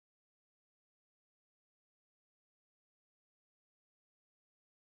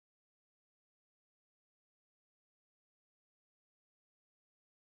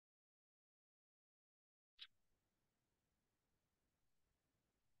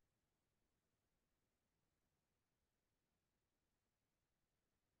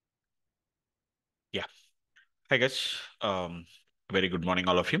Yeah. Hi guys. Very good morning,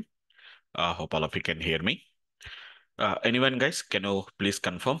 all of you. Hope all of you can hear me. Anyone, guys? Can you please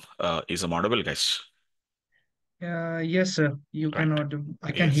confirm? Is I'm audible, guys? Yes, sir. You Right. cannot.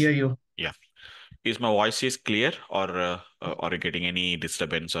 I can Yes. hear you. Yeah. Is my voice is clear, or are you getting any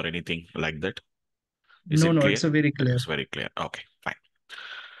disturbance or anything like that? Is No, it no, clear? it's a very clear. It's very clear. Okay, fine.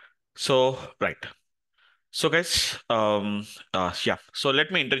 So, right. So, guys, yeah. So let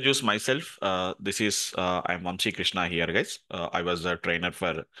me introduce myself. This is I'm Vamsi Krishna here, guys. I was a trainer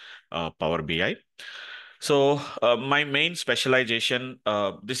for Power BI. So my main specialization,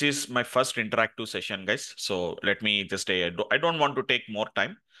 this is my first interactive session, guys. So let me just I don't want to take more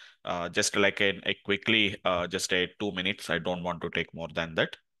time. Just like a quickly, just a 2 minutes. I don't want to take more than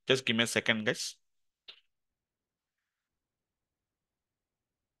that. Just give me a second, guys.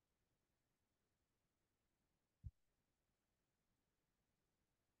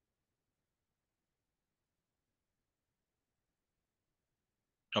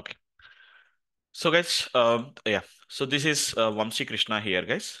 Okay. So guys, yeah. So this is Vamsi Krishna here,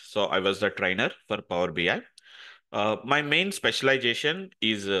 guys. So I was the trainer for Power BI. My main specialization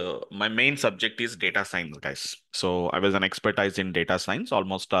is my main subject is data science, guys. So I was an expertise in data science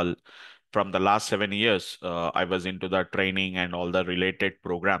almost all from the last 7 years. I was into the training and all the related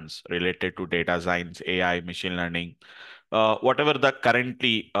programs related to data science, AI, machine learning, whatever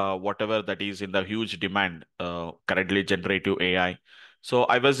that is in the huge demand currently generative AI. So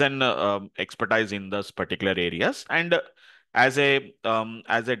I was an expertise in those particular areas, and as a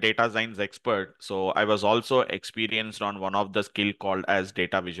data science expert, so I was also experienced on one of the skill called as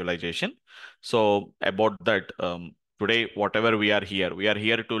data visualization. So about that, today whatever we are here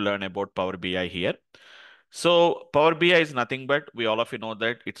to learn about Power BI here. So Power BI is nothing but we all of you know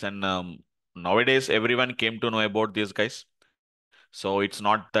that it's an nowadays everyone came to know about these guys. So it's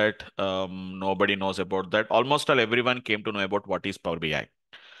not that nobody knows about that. Almost all everyone came to know about what is Power BI.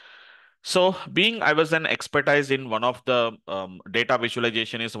 So being I was an expertise in one of the data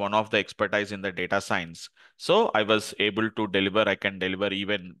visualization is one of the expertise in the data science. So I was able to deliver, I can deliver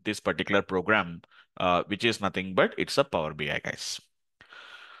even this particular program, which is nothing but it's a Power BI, guys.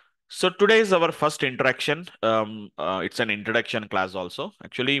 So today is our first interaction. It's an introduction class also.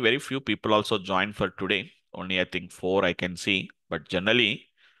 Actually, very few people also joined for today. Only I think four I can see. But generally,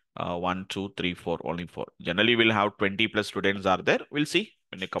 one, two, three, four, only four. Generally, we'll have 20 plus students are there. We'll see.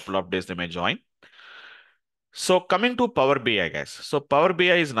 In a couple of days, they may join. So coming to Power BI, guys. So Power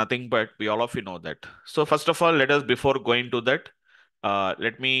BI is nothing but we all of you know that. So first of all, let us before going to that,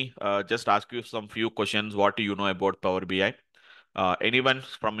 let me just ask you some few questions. What do you know about Power BI? Anyone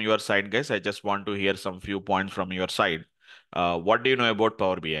from your side, guys? I just want to hear some few points from your side. What do you know about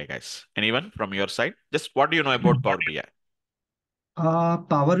Power BI, guys? Anyone from your side? Just what do you know about Power BI?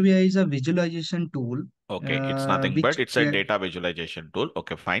 Power BI is a visualization tool, Okay, it's nothing which but it's a can, data visualization tool.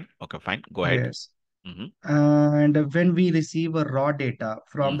 Okay, fine. Okay, fine. Go ahead. yes. Mm-hmm. And when we receive a raw data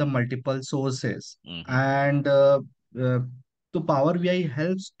from the Mm-hmm. multiple sources, Mm-hmm. and uh, the Power BI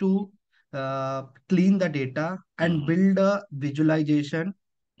helps to clean the data and Mm-hmm. build a visualization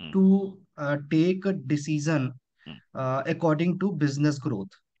Mm-hmm. to take a decision Mm-hmm. according to business growth.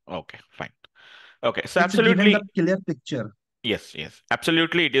 Okay, fine. Okay, so It's given the absolutely, clear picture. yes, yes,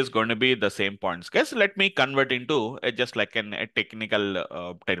 absolutely, it is going to be the same points. Guys, let me convert into just like a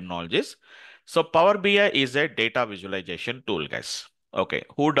technical terminologies. So Power BI is a data visualization tool, guys. Okay,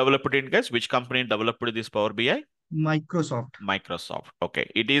 who developed it, guys? Which company developed this Power BI? Microsoft. Microsoft. Okay,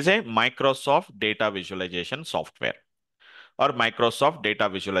 it is a Microsoft data visualization software or Microsoft data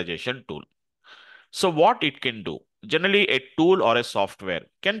visualization tool. So what it can do? Generally, a tool or a software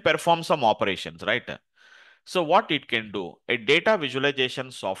can perform some operations, right? So what it can do, a data visualization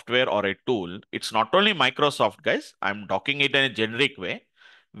software or a tool, it's not only Microsoft, guys. I'm talking it in a generic way.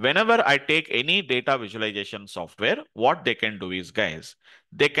 Whenever I take any data visualization software, what they can do is, guys,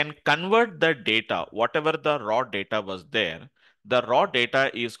 they can convert the data, whatever the raw data was there, the raw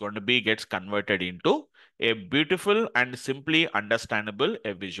data is going to be gets converted into a beautiful and simply understandable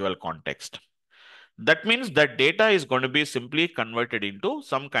a visual context. That means that data is going to be simply converted into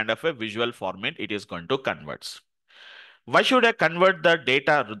some kind of a visual format it is going to convert. Why should I convert the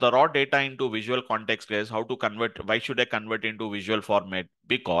data, the raw data into visual context, guys? How to convert, why should I convert into visual format?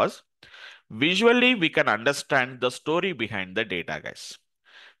 Because visually we can understand the story behind the data, guys.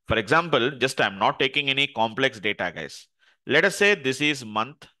 For example, just I'm not taking any complex data, guys. Let us say this is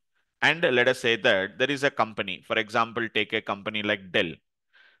month and let us say that there is a company. For example, take a company like Dell.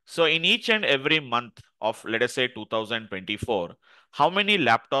 So in each and every month of, let us say 2024, how many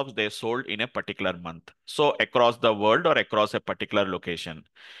laptops they sold in a particular month. So across the world or across a particular location.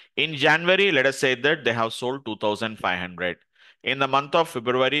 In January, let us say that they have sold 2,500. In the month of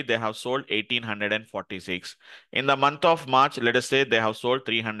February, they have sold 1,846. In the month of March, let us say they have sold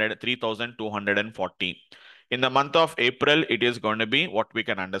 3,240. In the month of April, it is going to be what we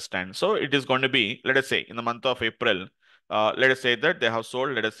can understand. So it is going to be, let us say, in the month of April, let us say that they have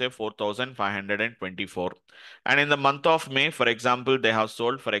sold, let us say, 4,524. And in the month of May, for example, they have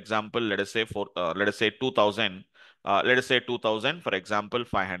sold, for example, let us say 2,000, let us say 2,000, for example,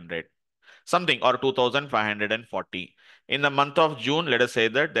 500 something, or 2,540. In the month of June, let us say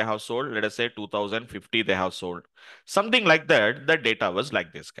that they have sold, let us say 2,050 they have sold. Something like that, the data was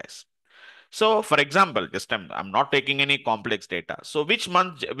like this, guys. So for example, this time I'm not taking any complex data. So which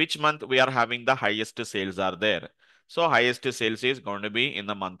month we are having the highest sales are there? So highest sales is going to be in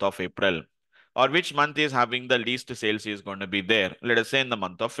the month of April. Or which month is having the least sales is going to be there? Let us say in the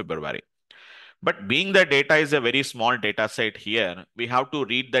month of February. But being the data is a very small data set here, we have to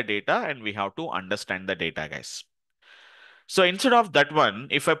read the data and we have to understand the data, guys. So instead of that one,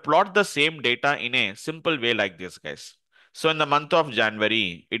 if I plot the same data in a simple way like this, guys. So in the month of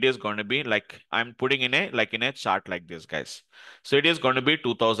January, it is going to be like I'm putting in a chart like this, guys. So it is going to be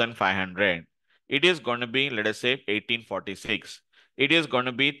 2,500. It is going to be, let us say, 1846. It is going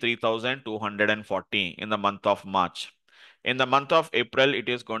to be 3,240 in the month of March. In the month of April, it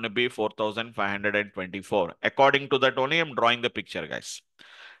is going to be 4,524. According to that only, I'm drawing the picture, guys.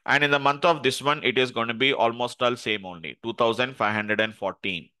 And in the month of this one, it is going to be almost all same only,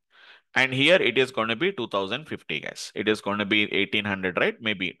 2,514. And here it is going to be 2,050, guys. It is going to be 1,800, right?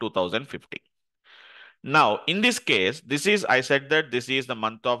 Maybe 2,050. Now, in this case, this is, I said that this is the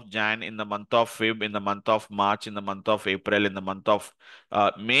month of Jan, in the month of Feb, in the month of March, in the month of April, in the month of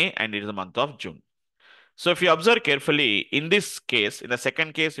May, and it is the month of June. So if you observe carefully, in this case, in the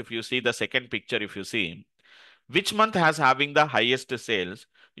second case, if you see the second picture, if you see, which month has having the highest sales,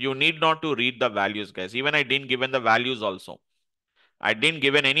 you need not to read the values, guys. Even I didn't given the values also. I didn't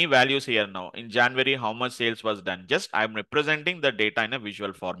given any values here now. In January, how much sales was done? Just I'm representing the data in a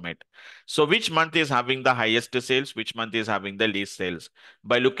visual format. So which month is having the highest sales? Which month is having the least sales?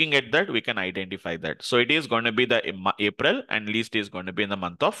 By looking at that, we can identify that. So it is going to be the April and least is going to be in the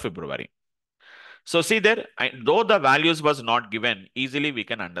month of February. So see there, though the values was not given, easily we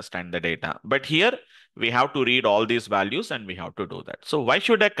can understand the data. But here we have to read all these values and we have to do that. So why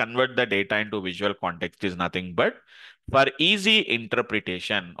should I convert the data into visual context is nothing but for easy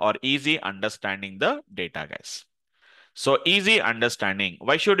interpretation or easy understanding the data, guys. So easy understanding.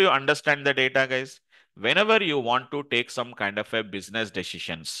 Why should you understand the data, guys? Whenever you want to take some kind of a business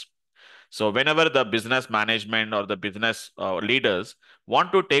decisions, so whenever the business management or the business leaders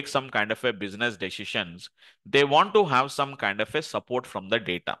want to take some kind of a business decisions, they want to have some kind of a support from the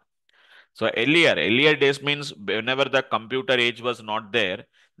data. So earlier days means whenever the computer age was not there,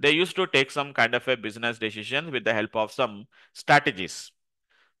 they used to take some kind of a business decision with the help of some strategies.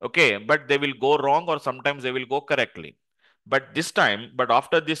 Okay, but they will go wrong or sometimes they will go correctly. But this time, but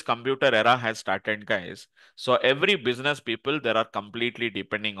after this computer era has started, guys, so every business people, they are completely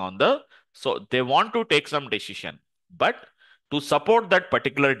depending on so they want to take some decision. But to support that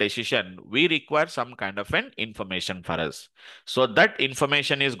particular decision, we require some kind of an information for us. So that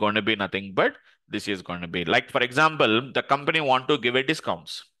information is going to be nothing but this is going to be like, for example, the company want to give a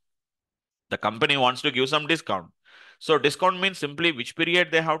discounts. The company wants to give some discount. So discount means simply which period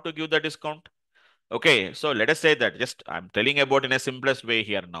they have to give the discount. Okay, so let us say that just I'm telling about in a simplest way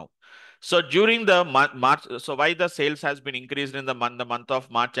here now. So during the March, so why the sales has been increased in the month of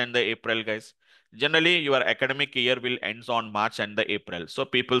March and the April, guys? Generally, your academic year will ends on March and the April. So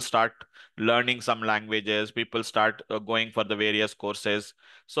people start learning some languages, people start going for the various courses.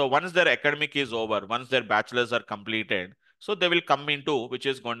 So once their academic is over, once their bachelors are completed, so they will come into which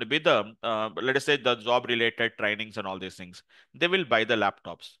is going to be the let us say the job related trainings and all these things. They will buy the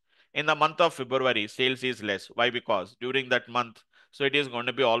laptops. In the month of February, sales is less. Why? Because during that month, so it is going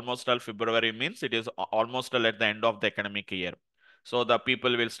to be almost all February means it is almost all at the end of the academic year. So the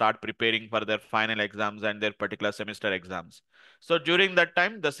people will start preparing for their final exams and their particular semester exams. So during that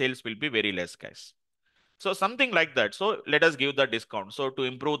time, the sales will be very less, guys. So something like that. So let us give the discount. So to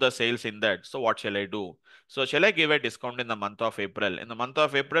improve the sales in that, so what shall I do? So shall I give a discount in the month of April? In the month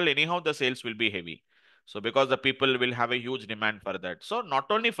of April, anyhow, the sales will be heavy. So because the people will have a huge demand for that. So not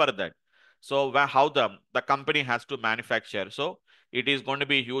only for that. So how the company has to manufacture. So it is going to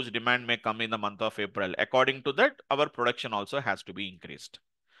be huge demand may come in the month of April. According to that, our production also has to be increased.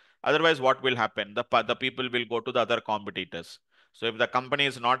 Otherwise, what will happen? The people will go to the other competitors. So if the company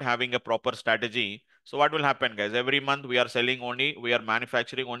is not having a proper strategy, So what will happen, guys? Every month we are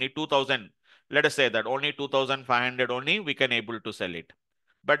manufacturing only 2000. Let us say that only 2500 only we can able to sell it.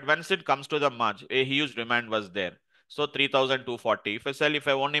 But once it comes to the March, a huge demand was there. So 3240. If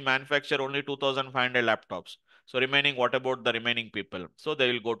I only manufacture only 2500 laptops, so remaining, what about the remaining people? So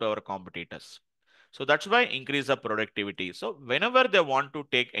they will go to our competitors. So that's why increase the productivity. So whenever they want to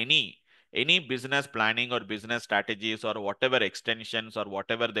take any business planning or business strategies or whatever extensions or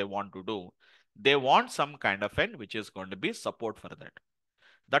whatever they want to do, they want some kind of end which is going to be support for that.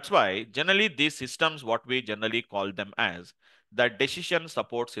 That's why generally these systems, what we generally call them as the decision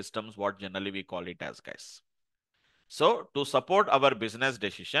support systems, what generally we call it as, guys. So to support our business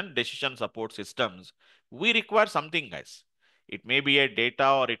decision support systems, we require something, guys. It may be a data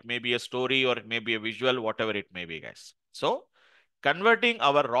or it may be a story or it may be a visual, whatever it may be, guys. So converting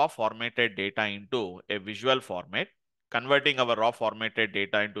our raw formatted data into a visual format, converting our raw formatted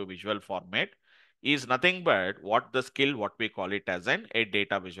data into a visual format is nothing but what we call it as a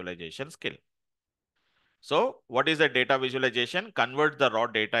data visualization skill. So what is the data visualization? Convert the raw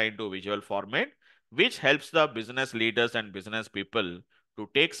data into visual format, which helps the business leaders and business people to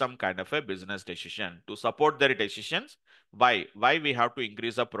take some kind of a business decision to support their decisions. Why? Why we have to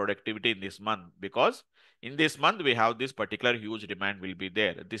increase the productivity in this month? Because in this month, we have this particular huge demand will be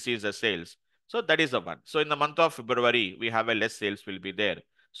there. This is the sales. So that is the one. So in the month of February, we have a less sales will be there.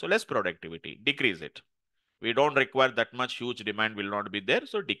 So less productivity, decrease it. We don't require that much huge demand will not be there.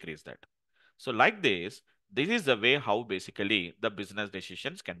 So decrease that. So like this is the way how basically the business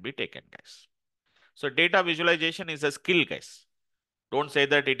decisions can be taken, guys. So data visualization is a skill, guys. Don't say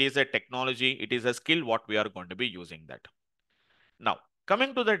that it is a technology, it is a skill what we are going to be using that. Now,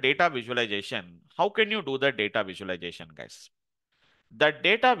 coming to the data visualization, how can you do the data visualization, guys? The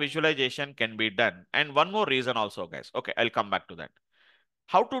data visualization can be done. And one more reason also, guys. Okay, I'll come back to that.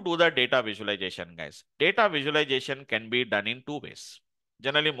 How to do the data visualization, guys? Data visualization can be done in two ways.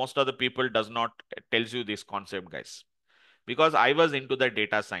 Generally, most of the people does not tells you this concept, guys. Because I was into the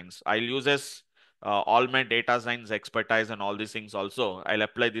data science, I'll uses all my data science expertise and all these things also. I'll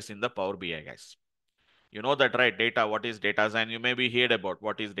apply this in the Power BI, guys. You know that, right? Data, what is data science? You may be heard about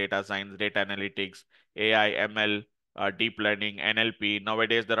what is data science, data analytics, AI, ML, deep learning, NLP.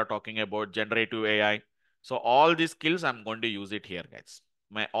 Nowadays, they are talking about generative AI. So all these skills, I'm going to use it here, guys.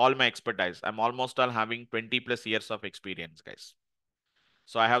 All my expertise. I'm almost all having 20 plus years of experience, guys.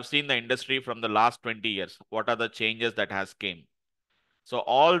 So I have seen the industry from the last 20 years. What are the changes that has came? So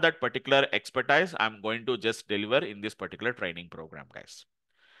all that particular expertise, I'm going to just deliver in this particular training program, guys.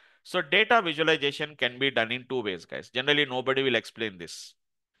 So data visualization can be done in two ways, guys. Generally, nobody will explain this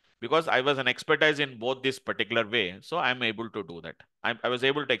because I was an expertise in both this particular way. So I'm able to do that. I was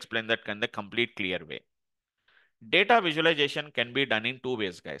able to explain that in the complete clear way. Data visualization can be done in two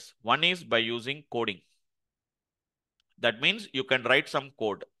ways, guys. One is by using coding. That means you can write some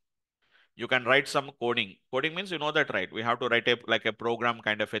code. You can write some coding. Coding means you know that, right? We have to write like a program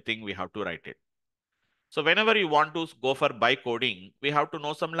kind of a thing. We have to write it. So whenever you want to go for by coding, we have to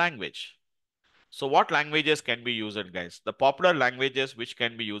know some language. So what languages can be used, guys? The popular languages which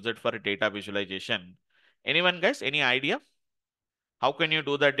can be used for data visualization. Anyone, guys? Any idea? How can you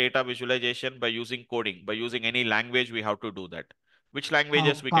do the data visualization by using coding? By using any language, we have to do that. Which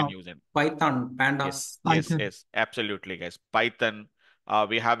languages we can use it? Python, Yes, pandas. yes, Python. yes, absolutely, guys. Python.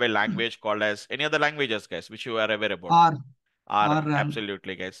 We have a language called as any other languages, guys, which you are aware about. R. R, R RAM.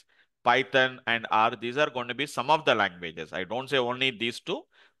 absolutely, guys. Python and R, these are going to be some of the languages. I don't say only these two,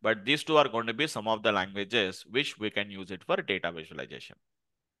 but these two are going to be some of the languages which we can use it for data visualization.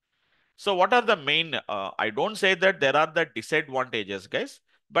 So what are the main, I don't say that there are the disadvantages, guys,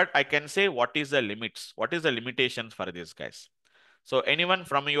 but I can say what is the limits, what is the limitations for this, guys. So anyone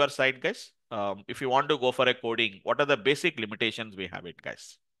from your side, guys, if you want to go for a coding, what are the basic limitations we have it,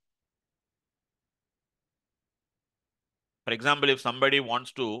 guys? For example, if somebody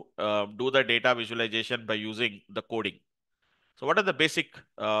wants to do the data visualization by using the coding. So what are the basic,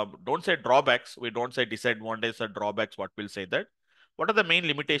 don't say drawbacks, we don't say disadvantages or drawbacks, what we'll say that. What are the main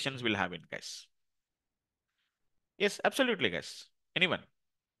limitations we'll have in, guys? Yes, absolutely, guys. Anyone?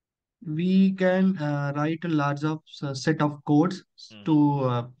 We can write a large set of codes Mhm.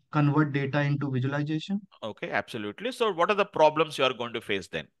 to convert data into visualization. Okay, absolutely. So what are the problems you are going to face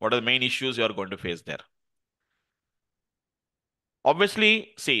then? What are the main issues you are going to face there?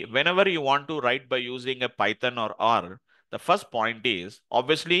 Obviously, see, whenever you want to write by using a Python or R, the first point is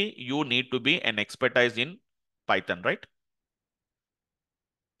obviously you need to be an expertise in Python, right?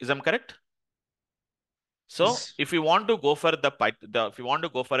 Is I'm correct? So Yes. if you want to go for the if you want to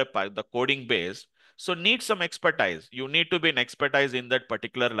go for the coding base, So need some expertise. You need to be an expertise in that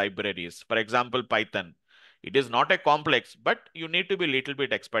particular libraries. For example, Python. It is not a complex, but you need to be little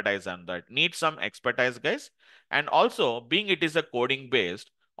bit expertise on that. Need some expertise, guys. And also, being it is a coding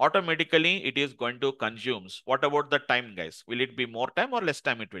based, automatically it is going to consumes. What about the time, guys? Will it be more time or less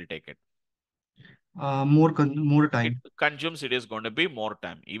time it will take it? More It time. consumes, it is going to be more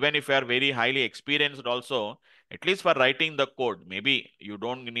time. Even if you are very highly experienced also, at least for writing the code, maybe you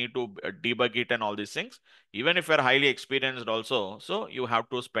don't need to debug it and all these things. Even if you're highly experienced also, so you have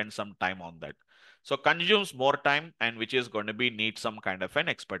to spend some time on that. So consumes more time, and which is going to be need some kind of an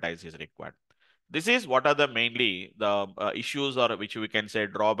expertise is required. This is what are the mainly the issues, or which we can say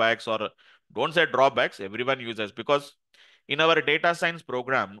drawbacks, or don't say drawbacks, everyone uses, because in our data science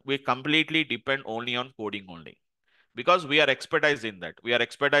program, we completely depend only on coding only, because we are expertise in that. We are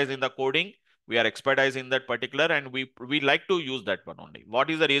expertise in the coding. We are expertise in that particular, and we like to use that one only. What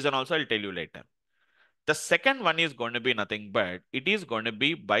is the reason also, I'll tell you later. The second one is going to be nothing but it is going to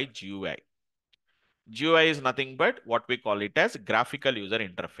be by GUI. GUI is nothing but what we call it as graphical user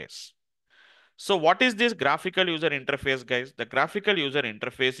interface. So what is this graphical user interface, guys? The graphical user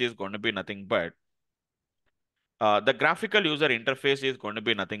interface is going to be nothing but the graphical user interface is going to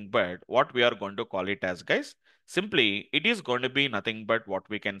be nothing but what we are going to call it as, guys. Simply, it is going to be nothing but what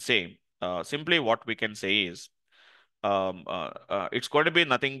we can say. Simply, what we can say is, it's going to be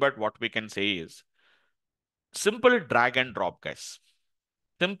nothing but what we can say is simple drag and drop, guys.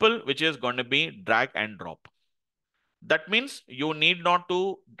 Simple, which is going to be drag and drop. That means you need not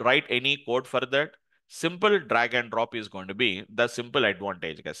to write any code for that. Simple drag and drop is going to be the simple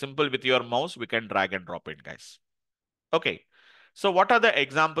advantage, guys. Simple with your mouse, we can drag and drop it, guys. Okay. So what are the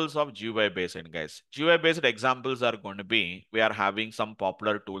examples of GUI based, guys? GUI based examples are going to be, we are having some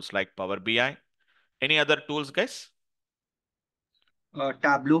popular tools like Power BI. Any other tools, guys?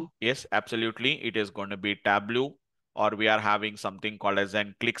 Tableau. Yes, absolutely. It is going to be Tableau, or we are having something called as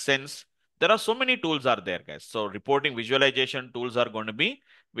an ClickSense. There are so many tools are there, guys. So reporting visualization tools are going to be,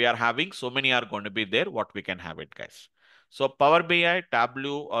 we are having so many are going to be there, what we can have it, guys. So Power BI,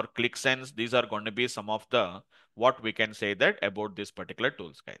 Tableau, or ClickSense, these are going to be some of the, what we can say that about this particular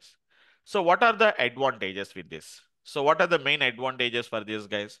tools, guys. So what are the advantages with this? So what are the main advantages for these,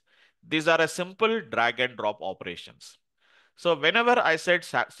 guys? These are a simple drag and drop operations. So whenever I said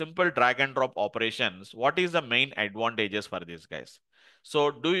simple drag and drop operations, what is the main advantages for these, guys?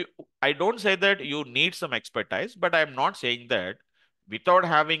 So I don't say that you need some expertise, but I'm not saying that without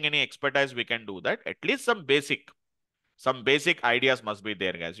having any expertise, we can do that. At least some basic ideas must be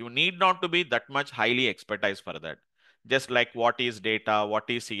there, guys. You need not to be that much highly expertise for that. Just like what is data, what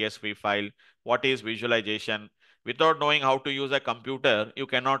is CSV file, what is visualization. Without knowing how to use a computer, you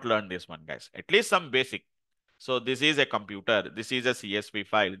cannot learn this one, guys. At least some basic. So this is a computer, this is a CSV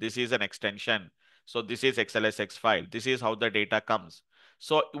file, this is an extension. So this is XLSX file. This is how the data comes.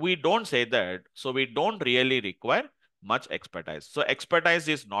 So we don't say that. So we don't really require much expertise. So expertise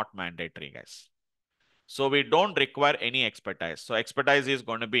is not mandatory, guys. So we don't require any expertise. So expertise is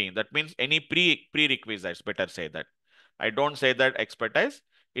going to be, that means any prerequisites, better say that. I don't say that expertise.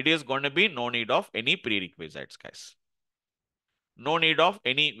 It is going to be no need of any prerequisites, guys. No need of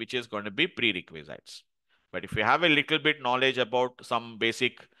any which is going to be prerequisites. But if you have a little bit knowledge about some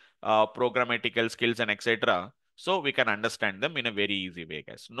basic programmatical skills and etc., so we can understand them in a very easy way,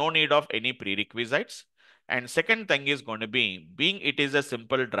 guys. No need of any prerequisites. And second thing is going to be, being it is a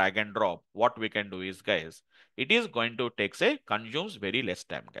simple drag and drop, what we can do is, guys, it is going to take, say, consumes very less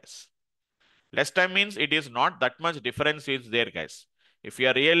time, guys. Less time means it is not that much difference is there, guys. If you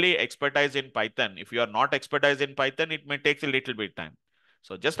are really expertise in Python, if you are not expertise in Python, it may take a little bit time.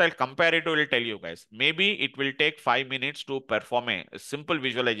 So just I'll compare it, will tell you, guys. Maybe it will take 5 minutes to perform a simple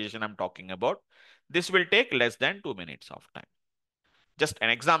visualization I'm talking about. This will take less than 2 minutes of time. Just an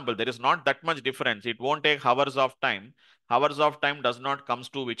example, there is not that much difference. It won't take hours of time. Hours of time does not comes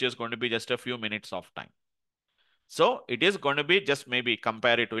to which is going to be just a few minutes of time. So it is going to be just maybe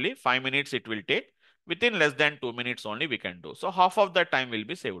comparatively 5 minutes it will take. Within less than 2 minutes only we can do. So half of the time will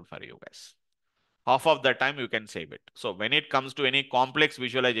be saved for you, guys. Half of the time you can save it. So when it comes to any complex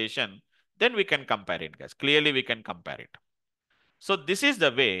visualization, then we can compare it, guys. Clearly we can compare it. So this is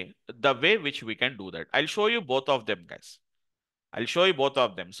the way which we can do that. I'll show you both of them, guys. I'll show you both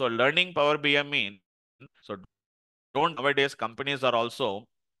of them. So learning Power BI means, so don't nowadays companies are also,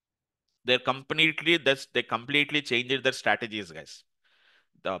 they completely changed their strategies, guys.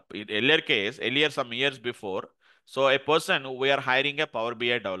 The earlier case, earlier some years before, so a person who we are hiring a Power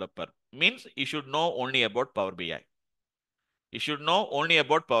BI developer means he should know only about Power BI. He should know only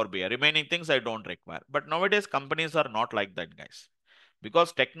about Power BI. Remaining things I don't require. But nowadays companies are not like that, guys,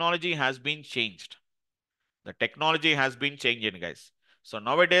 because technology has been changed. The technology has been changing, guys. So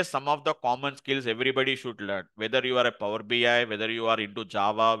nowadays, some of the common skills everybody should learn, whether you are a Power BI, whether you are into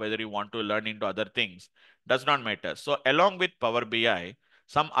Java, whether you want to learn into other things, does not matter. So along with Power BI,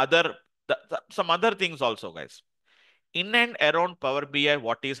 some other some other things also, guys. In and around Power BI,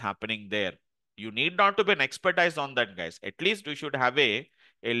 what is happening there? You need not to be an expertise on that, guys. At least you should have a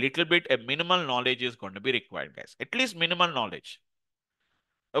little bit, a minimal knowledge is going to be required, guys. At least minimal knowledge.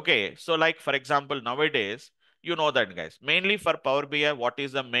 Okay, so like for example, nowadays, you know that, guys, mainly for Power BI, what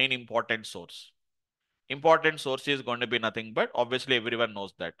is the main important source? Important source is going to be nothing but obviously everyone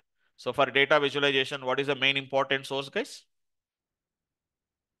knows that. So for data visualization, what is the main important source, guys?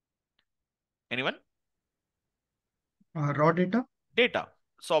 Anyone? Raw data. Data.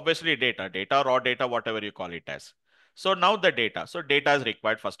 So obviously data, raw data, whatever you call it as. So now the data. So data is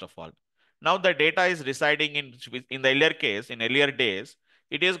required first of all. Now the data is residing in the earlier case, in earlier days,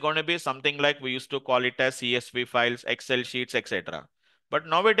 it is going to be something like we used to call it as CSV files, Excel sheets, etc. But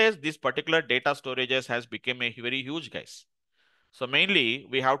nowadays, this particular data storages has become a very huge, guys. So mainly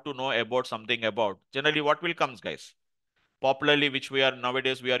we have to know about something about generally what will comes, guys. Popularly, which we are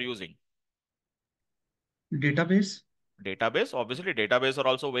nowadays we are using. Database. Database. Obviously, database are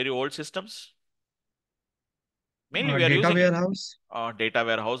also very old systems. Mainly we are Data using it. warehouse. Data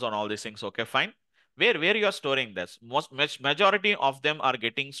warehouse on all these things. Okay, fine. Where you are storing this? Majority of them are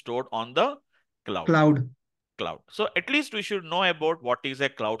getting stored on the cloud. Cloud. So at least we should know about what is a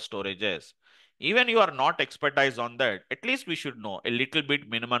cloud storage is. Even you are not expertise on that, at least we should know a little bit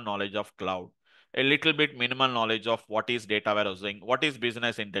minimum knowledge of cloud, a little bit minimal knowledge of what is data warehousing, what is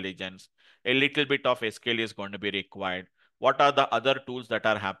business intelligence, a little bit of SQL is going to be required. What are the other tools that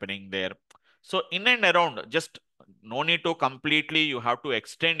are happening there? So in and around, just no need to completely, you have to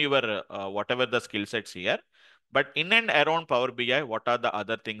extend your whatever the skill sets here. But in and around Power BI, what are the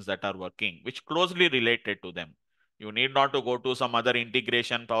other things that are working, which closely related to them? You need not to go to some other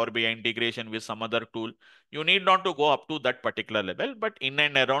integration, Power BI integration with some other tool. You need not to go up to that particular level, but in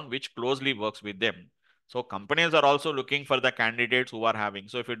and around which closely works with them. So companies are also looking for the candidates who are having.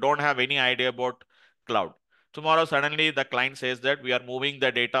 So if you don't have any idea about cloud, tomorrow suddenly the client says that we are moving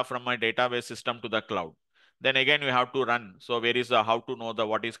the data from my database system to the cloud. Then again, you have to run. So where is the how to know the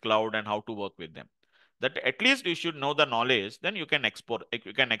what is cloud and how to work with them? That at least you should know the knowledge, then you can explore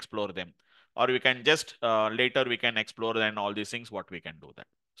them, or we can just later we can explore then all these things what we can do that.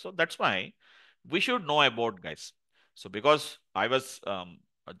 So that's why we should know about, guys. So because I was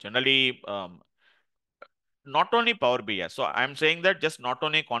generally not only Power BI. So I'm saying that just not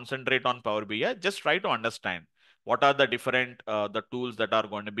only concentrate on Power BI, just try to understand what are the different the tools that are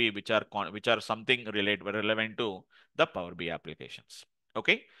going to be which are something relevant to the Power BI applications.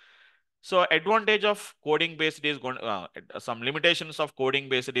 Okay. So advantage of coding based is going some limitations of coding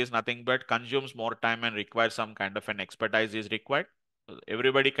based is nothing but consumes more time and requires some kind of an expertise is required.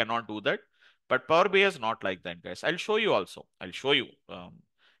 Everybody cannot do that. But Power BI is not like that, guys. I'll show you also. I'll show you.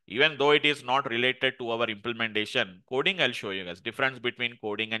 Even though it is not related to our implementation, coding, I'll show you guys. Difference between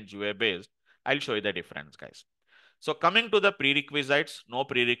coding and GUI based. I'll show you the difference, guys. So coming to the prerequisites, no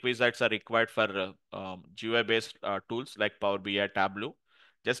prerequisites are required for GUI-based tools like Power BI, Tableau.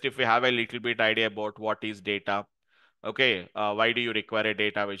 Just if we have a little bit idea about what is data, okay, why do you require a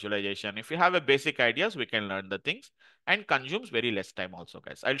data visualization? If you have a basic ideas, we can learn the things and consumes very less time also,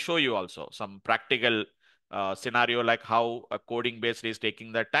 guys. I'll show you also some practical scenario like how a coding based is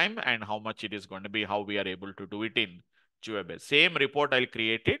taking the time and how much it is going to be, how we are able to do it in GUI based. Same report I'll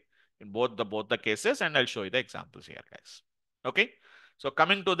create it in both the cases, and I'll show you the examples here, guys. Okay. So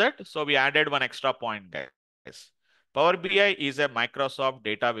coming to that, so we added one extra point, guys. Power BI is a Microsoft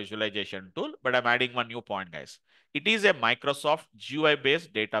data visualization tool, but I'm adding one new point, guys. It is a Microsoft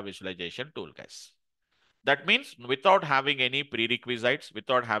GUI-based data visualization tool, guys. That means without having any prerequisites,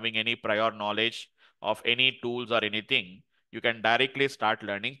 without having any prior knowledge of any tools or anything, you can directly start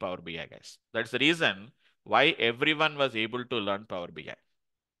learning Power BI, guys. That's the reason why everyone was able to learn Power BI.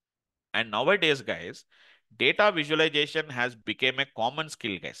 And nowadays, guys, data visualization has become a common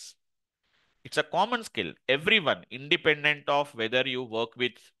skill, guys. It's a common skill. Everyone, independent of whether you work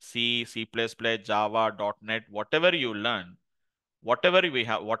with C, C++, Java, .NET, whatever you learn, whatever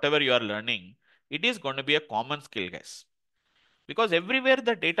you are learning, it is going to be a common skill, guys. Because everywhere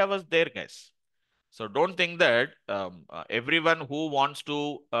the data was there, guys. So don't think that everyone who wants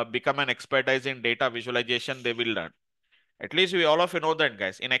to become an expertise in data visualization, they will learn. At least we all of you know that,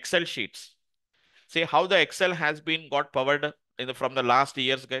 guys. In Excel sheets, see how the Excel has been got powered from the last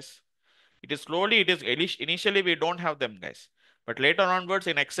years, guys. It is slowly, initially we don't have them, guys. But later onwards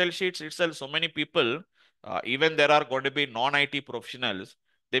in Excel sheets itself, so many people, even there are going to be non-IT professionals,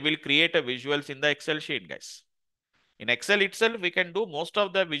 They will create a visuals in the Excel sheet, guys. In Excel itself, we can do most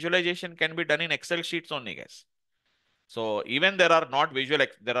of the visualization can be done in Excel sheets only, guys. So even there are not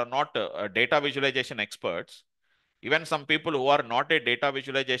data visualization experts. Even some people who are not a data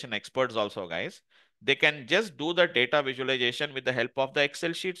visualization experts also, guys, they can just do the data visualization with the help of the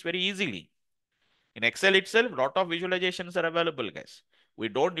Excel sheets very easily. In Excel itself, lot of visualizations are available, guys. We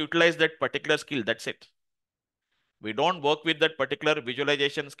don't utilize that particular skill. That's it. We don't work with that particular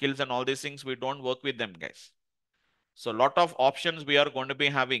visualization skills and all these things. We don't work with them, guys. So lot of options we are going to be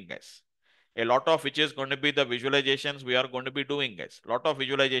having, guys. A lot of which is going to be the visualizations we are going to be doing, guys. Lot of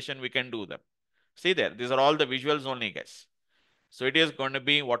visualization we can do them. See there, these are all the visuals only, guys. So it is going to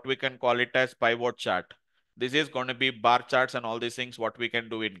be what we can call it as pivot chart. This is going to be bar charts and all these things what we can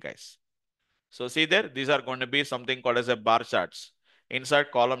do it, guys. So see there, these are going to be something called as a bar charts.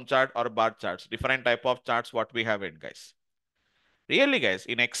 Insert column chart or bar charts, different type of charts what we have it, guys. Really, guys,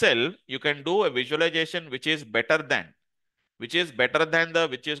 in Excel, you can do a visualization which is better than which is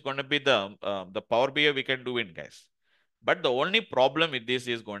going to be the Power BI we can do it, guys. But the only problem with this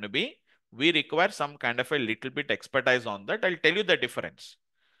is going to be we require some kind of a little bit expertise on that. I'll tell you the difference.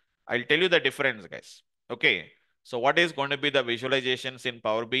 Guys. Okay. So what is going to be the visualizations in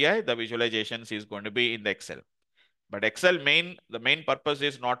Power BI? The visualizations is going to be in the Excel. But the main purpose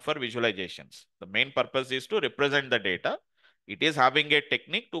is not for visualizations. The main purpose is to represent the data. It is having a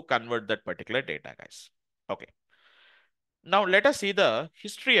technique to convert that particular data, guys. Okay. Now let us see the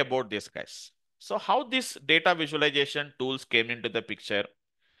history about this, guys. So how this data visualization tools came into the picture.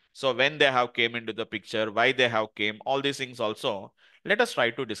 So when they have came into the picture, why they have came, all these things also, let us try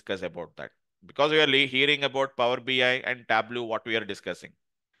to discuss about that. Because we are hearing about Power BI and Tableau, what we are discussing.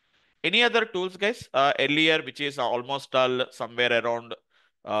 Any other tools, guys, earlier, which is almost all somewhere around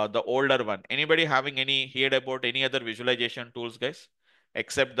the older one. Anybody having any heard about any other visualization tools, guys,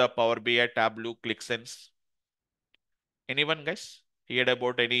 except the Power BI, Tableau, ClickSense? Anyone, guys? Heard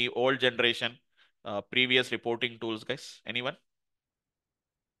about any old generation previous reporting tools, guys? Anyone?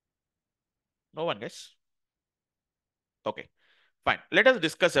 No one, guys? Okay, fine. Let us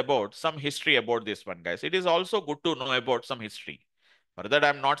discuss about some history about this one, guys. It is also good to know about some history. For that,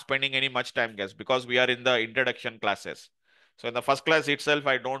 I'm not spending any much time, guys, because we are in the introduction classes. So in the first class itself,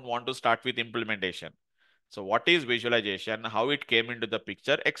 I don't want to start with implementation. So what is visualization, how it came into the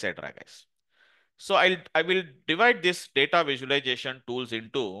picture, etc., guys. So I will divide this data visualization tools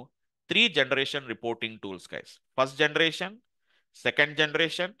into three generation reporting tools, guys. First generation, second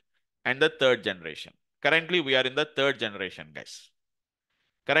generation, and the third generation. Currently, we are in the third generation, guys.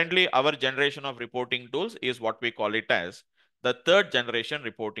 Currently, our generation of reporting tools is what we call it as the third generation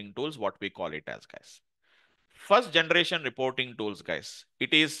reporting tools, what we call it as, guys. First generation reporting tools, guys,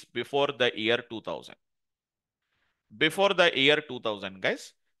 it is before the year 2000. Before the year 2000,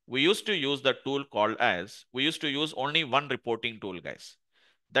 guys, we used to use the tool called as, we used to use only one reporting tool, guys.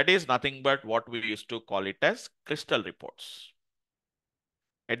 That is nothing but what we used to call it as crystal reports.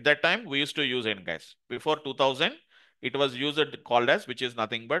 At that time, we used to use it, guys. Before 2000, it was used called as, which is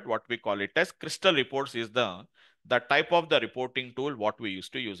nothing but what we call it as crystal reports is the type of the reporting tool what we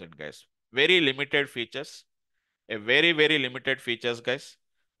used to use it, guys. Very limited features, a very limited features, guys.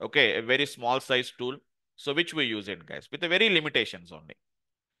 Okay, a very small size tool. So which we use it, guys, with the very limitations only.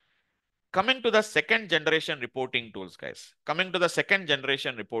 Coming to the second generation reporting tools, guys. Coming to the second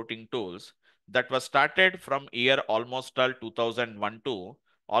generation reporting tools that was started from year almost all 2001 to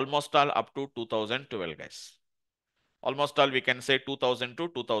almost all up to 2012, guys. Almost all we can say 2000 to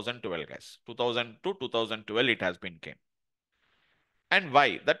 2012, guys. 2000 to 2012 it has been came. And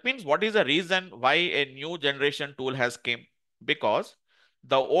why? That means what is the reason why a new generation tool has came? Because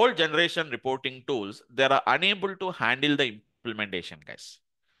the old generation reporting tools, they are unable to handle the implementation, guys.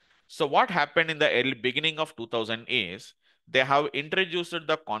 So what happened in the early beginning of 2000 is they have introduced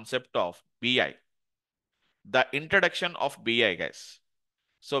the concept of BI, the introduction of BI, guys.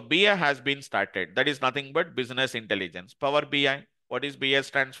 So BI has been started. That is nothing but business intelligence. Power BI. What is BI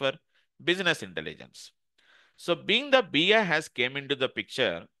stands for? Business intelligence. So being the BI has came into the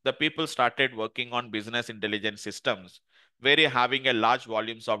picture, the people started working on business intelligence systems where you're having a large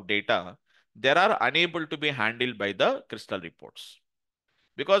volumes of data. They are unable to be handled by the crystal reports.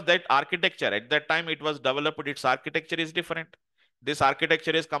 Because that architecture at that time it was developed, its architecture is different. This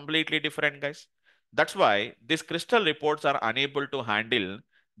architecture is completely different, guys. That's why these crystal reports are unable to handle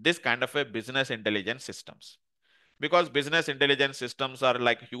this kind of a business intelligence systems, because business intelligence systems are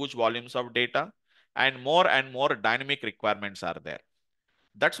like huge volumes of data and more dynamic requirements are there.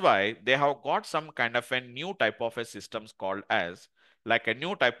 That's why they have got some kind of a new type of a systems called as, like a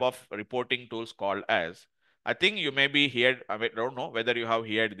new type of reporting tools called as I think you may be heard, I don't know whether you have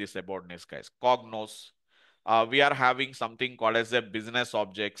heard this about this, guys. Cognos. We are having something called as a business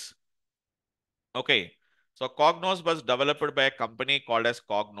objects. Okay. So Cognos was developed by a company called as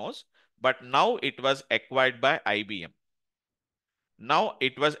Cognos, but now it was acquired by IBM. Now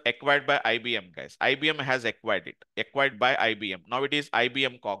it was acquired by IBM, guys. IBM has acquired it, acquired by IBM. Now it is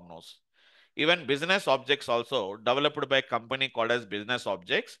IBM Cognos. Even business objects also developed by a company called as business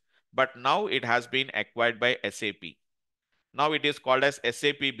objects, but now it has been acquired by SAP. Now it is called as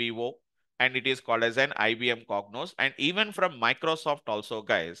SAP BO and it is called as an IBM Cognos. And even from Microsoft also,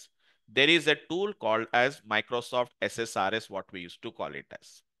 guys, there is a tool called as Microsoft SSRS, what we used to call it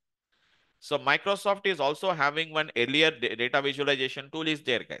as. So Microsoft is also having one earlier data visualization tool is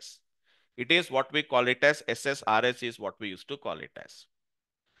there, guys. It is what we call it as SSRS is what we used to call it as.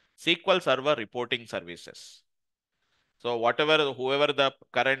 SQL Server Reporting Services. So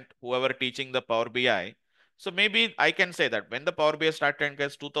whoever teaching the Power BI, so maybe I can say that when the Power BI started,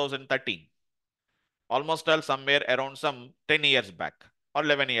 guys, 2013, almost all somewhere around some 10 years back or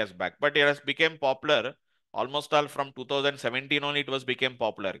 11 years back, but it has become popular almost all from 2017 only it was became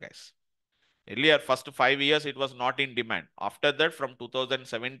popular, guys. Earlier, first 5 years, it was not in demand. After that, from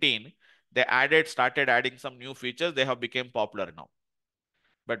 2017, they started adding some new features. They have become popular now.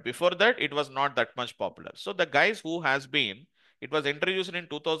 But before that, it was not that much popular. So the guys who has been, it was introduced in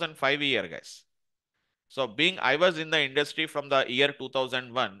 2005 year, guys. So being I was in the industry from the year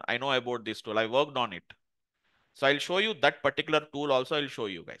 2001, I know about this tool. I worked on it. So I'll show you that particular tool also. I'll show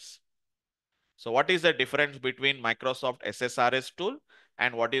you guys. So what is the difference between Microsoft SSRS tool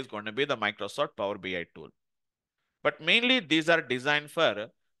and what is going to be the Microsoft Power BI tool? But mainly these are designed for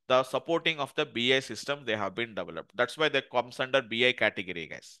the supporting of the BI system they have been developed. That's why they comes under BI category,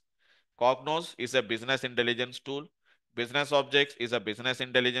 guys. Cognos is a business intelligence tool. Business objects is a business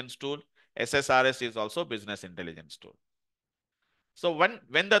intelligence tool. SSRS is also business intelligence tool. So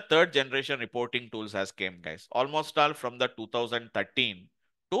when the third generation reporting tools has came, guys, almost all from the 2013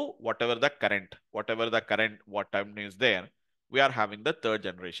 to whatever the current what time is there, we are having the third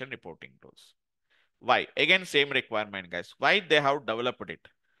generation reporting tools. Why? Again, same requirement, guys. Why they have developed it?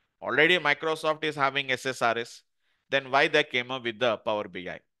 Already Microsoft is having SSRS. Then why they came up with the Power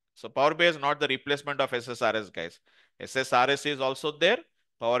BI? So Power BI is not the replacement of SSRS, guys. SSRS is also there.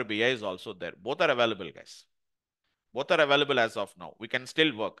 Power BI is also there. Both are available, guys. Both are available as of now. We can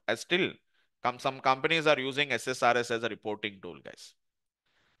still work. As still, some companies are using SSRS as a reporting tool, guys.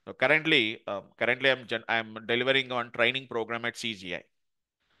 So currently I'm delivering on training program at CGI.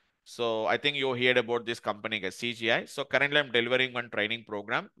 So I think you heard about this company, guys, CGI. So currently I'm delivering one training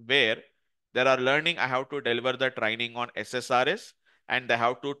program where there are learning. I have to deliver the training on SSRS and they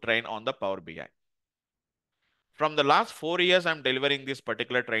have to train on the Power BI. From the last 4 years, I'm delivering this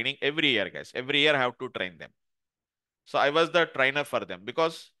particular training every year, guys. Every year I have to train them. So I was the trainer for them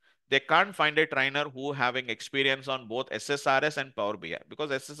because they can't find a trainer who having experience on both SSRS and Power BI because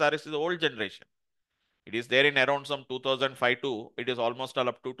SSRS is the old generation. It is there in around some 2005 to it is almost all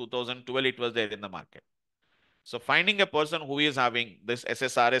up to 2012. It was there in the market. So finding a person who is having this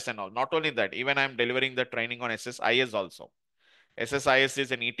SSRS and all, not only that, even I'm delivering the training on SSIS also. SSIS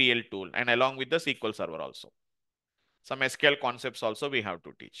is an ETL tool and along with the SQL Server also. Some SQL concepts also we have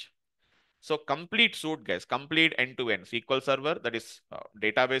to teach. So complete suite, guys, complete end-to-end SQL Server, that is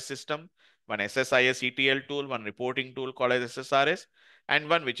database system, one SSIS ETL tool, one reporting tool called as SSRS, and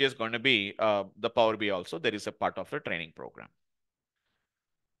one which is going to be the Power BI also. There is a part of the training program.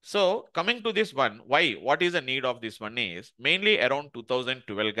 So coming to this one, why? What is the need of this one is mainly around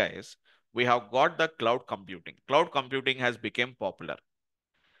 2012, guys, we have got the cloud computing. Cloud computing has become popular.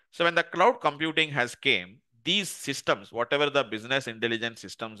 So when the cloud computing has came, these systems, whatever the business intelligence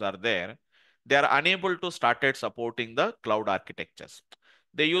systems are there, they are unable to started supporting the cloud architectures.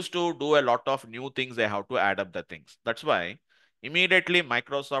 They used to do a lot of new things. They have to add up the things. That's why immediately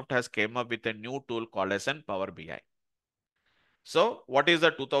Microsoft has came up with a new tool called as an Power BI. So what is the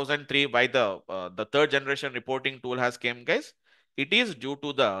 2003 why the third generation reporting tool has came, guys? It is due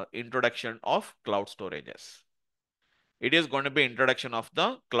to the introduction of cloud storages. It is going to be introduction of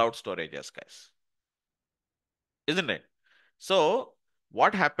the cloud storages, guys. Isn't it? So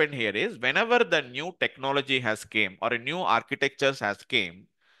what happened here is whenever the new technology has came or a new architectures has came,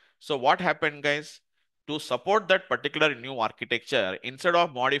 so what happened, guys? To support that particular new architecture, instead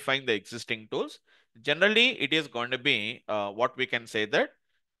of modifying the existing tools, generally it is going to be what we can say that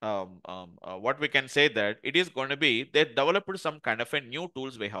it is going to be they developed some kind of a new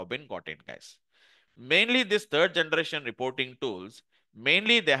tools we have been gotten, guys. Mainly this third generation reporting tools,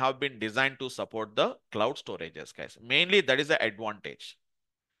 mainly they have been designed to support the cloud storages, guys. Mainly that is the advantage.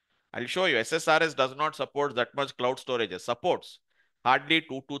 I'll show you. SSRS does not support that much cloud storage. It supports hardly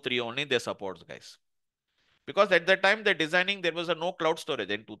 2 to 3 only they support, guys. Because at that time they're designing, there was a no cloud storage.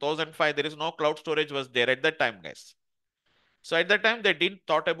 In 2005, there is no cloud storage was there at that time, guys. So at that time, they didn't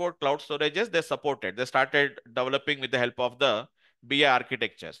thought about cloud storages. They supported. They started developing with the help of the BI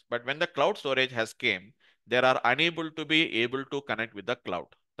architectures. But when the cloud storage has came, they are unable to be able to connect with the cloud.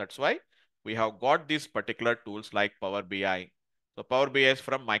 That's why we have got these particular tools like Power BI. So Power BI is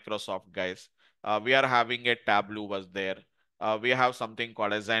from Microsoft, guys. We are having a Tableau was there. We have something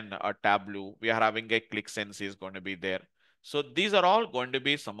called as a Tableau. We are having a ClickSense is going to be there. So these are all going to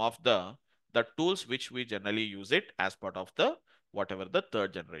be some of the tools which we generally use it as part of the whatever the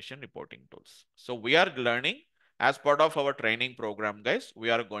third generation reporting tools. So we are learning as part of our training program, guys. We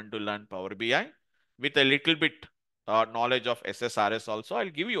are going to learn Power BI with a little bit knowledge of SSRS also.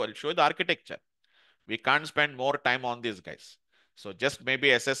 I'll show you the architecture. We can't spend more time on this, guys. So just maybe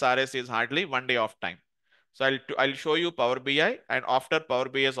SSRS is hardly 1 day of time. So I'll show you Power BI, and after Power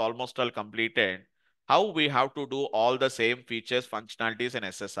BI is almost all completed, how we have to do all the same features, functionalities in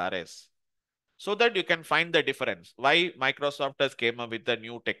SSRS, so that you can find the difference. Why Microsoft has came up with a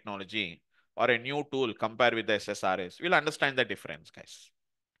new technology or a new tool compared with the SSRS. We'll understand the difference, guys.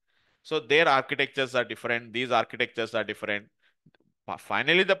 So their architectures are different. These architectures are different.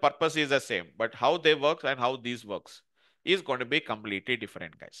 Finally, the purpose is the same, but how they work and how these works is going to be completely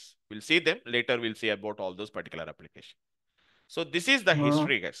different, guys. We'll see them later. We'll see about all those particular applications. So this is the Uh,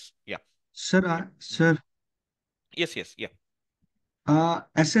 history, guys. Yeah. sir, Mhm. sir, Yes, yes, yeah.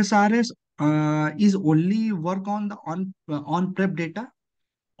 SSRS is only work on the on prep data.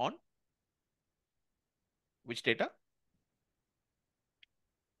 On which data?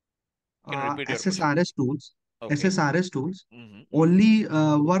 Can you repeat your question? SSRS tools, Okay. SSRS tools Mm-hmm. only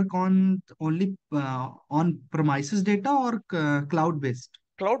work on only on premises data or cloud based,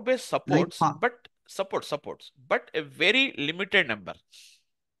 Cloud-based like supports, but supports, but a very limited number.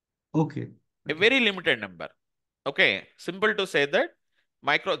 okay, A okay, very limited number. Okay, simple to say that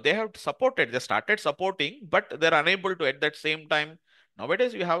they have supported, they started supporting, but they're unable to at that same time.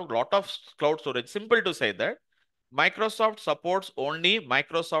 Nowadays, we have a lot of cloud storage. Simple to say that Microsoft supports only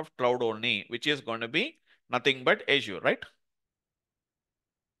Microsoft Cloud only, which is going to be nothing but Azure, right?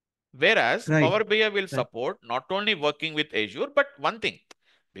 Whereas right, Power BI will right, support not only working with Azure, but one thing,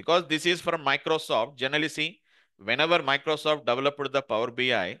 because this is from Microsoft, generally see, whenever Microsoft developed the Power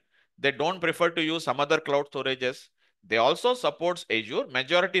BI, they don't prefer to use some other cloud storages. They also supports Azure,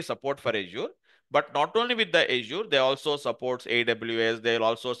 majority support for Azure, but not only with the Azure, they also supports AWS, they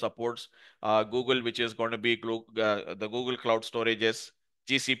also supports Google, which is going to be the Google Cloud Storages,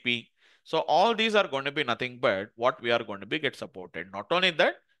 GCP. So all these are going to be nothing but what we are going to be get supported. Not only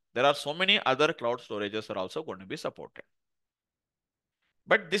that, there are so many other cloud storages are also going to be supported.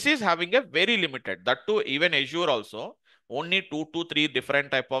 But this is having a very limited, that too even Azure also, only 2 to 3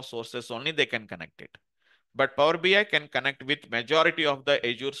 different type of sources only they can connect it. But Power BI can connect with majority of the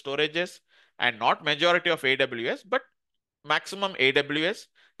Azure storages and not majority of AWS, but maximum AWS,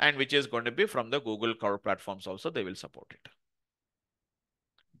 and which is going to be from the Google Cloud platforms also, they will support it.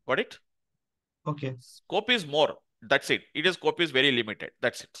 Got it? okay, Scope is more. That's it. It is scope is very limited.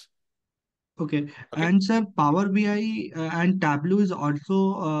 That's it. okay. Okay. And sir, Power BI and Tableau is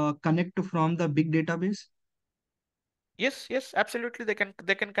also connect from the big database. Yes, yes, absolutely. They can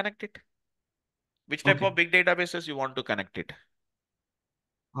connect it. Which type Okay. of big databases you want to connect it?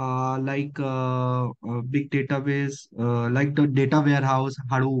 Like big database, like the data warehouse,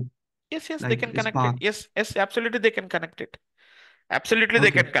 Hadoop, Yes, yes, they like can connect it. Spark. Yes, yes, absolutely, they can connect it. Absolutely, they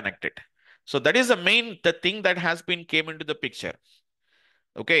Okay, can connect it. So that is the thing that has been came into the picture.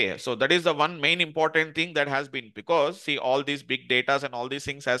 Okay, so that is the one main important thing that has been, because see all these big datas and all these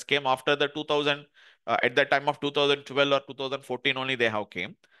things has came after the 2000, at the time of 2012 or 2014 only they have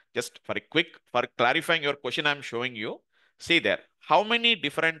came. Just for a quick, for clarifying your question, I'm showing you. See there, how many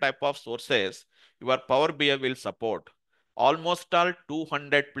different type of sources your Power BI will support? Almost all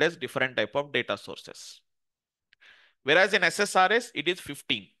 200 plus different type of data sources. Whereas in SSRS, it is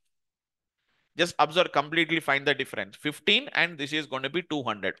 15. Just observe, completely find the difference. 15 and this is going to be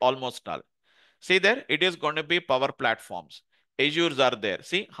 200, almost all. See there, it is going to be Power Platforms. Azures are there.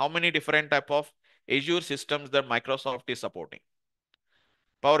 See how many different type of Azure systems that Microsoft is supporting.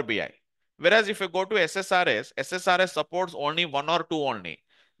 Power BI. Whereas if you go to SSRS, SSRS supports only one or two only.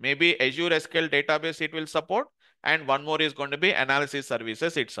 Maybe Azure SQL database it will support, and one more is going to be analysis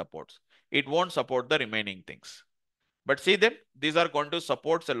services it supports. It won't support the remaining things. But see them, these are going to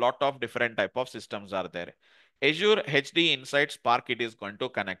support a lot of different type of systems are there. Azure HD Insight Spark it is going to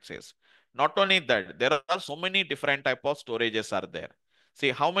connect says. Not only that, there are so many different type of storages are there.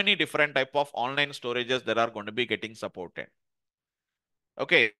 See how many different type of online storages there are going to be getting supported.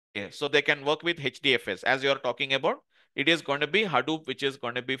 Okay, so they can work with HDFS as you are talking about. It is going to be Hadoop, which is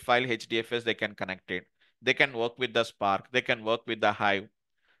going to be file HDFS. They can connect it. They can work with the Spark. They can work with the Hive.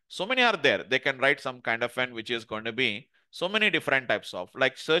 So many are there. They can write some kind of an which is going to be so many different types of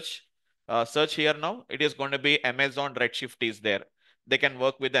like search here now. It is going to be Amazon Redshift is there. They can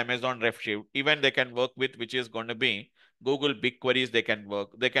work with Amazon Redshift. Even they can work with which is going to be Google BigQueries. They can work.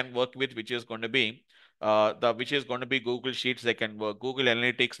 They can work with which is going to be the which is going to be Google Sheets. They can work. Google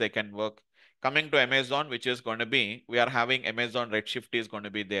Analytics. They can work. Coming to Amazon, which is going to be we are having Amazon Redshift is going to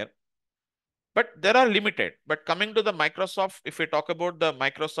be there, but there are limited. But coming to the Microsoft, if we talk about the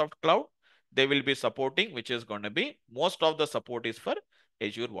Microsoft cloud, they will be supporting, which is going to be most of the support is for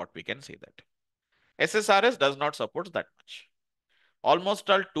Azure, what we can say that. SSRS does not support that much.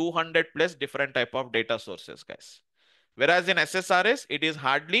 Almost all 200 plus different type of data sources, guys. Whereas in SSRS, it is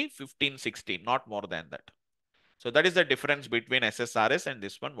hardly 15, 16, not more than that. So that is the difference between SSRS and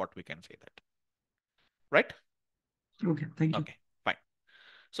this one, what we can say that. Right? Okay, thank you. Okay, fine.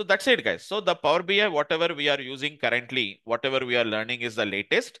 So that's it, guys. So the Power BI, whatever we are using currently, whatever we are learning is the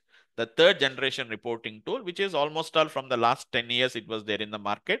latest, the third generation reporting tool, which is almost all from the last 10 years, it was there in the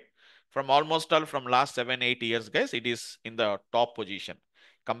market. From almost all from last 7, 8 years, guys, it is in the top position.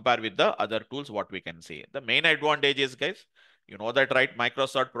 Compare with the other tools, what we can see. The main advantage is, guys, you know that, right?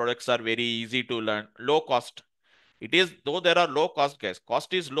 Microsoft products are very easy to learn, low cost. It is, though there are low cost, guys,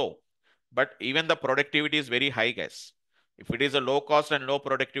 cost is low, but even the productivity is very high, guys. If it is a low cost and low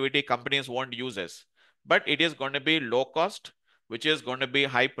productivity, companies won't use us. But it is going to be low cost, which is going to be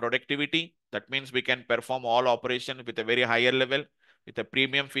high productivity. That means we can perform all operations with a very higher level, with the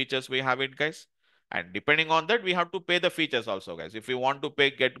premium features we have it, guys. And depending on that, we have to pay the features also, guys. If we want to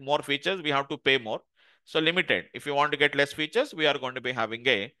pay, get more features, we have to pay more. So limited. If you want to get less features, we are going to be having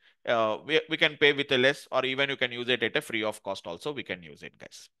a, we can pay with a less, or even you can use it at a free of cost also, we can use it,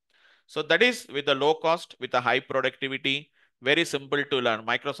 guys. So that is with the low cost, with the high productivity, very simple to learn.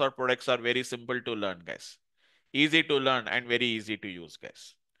 Microsoft products are very simple to learn, guys. Easy to learn and very easy to use,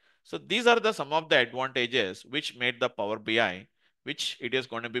 guys. So these are the some of the advantages which made the Power BI, which it is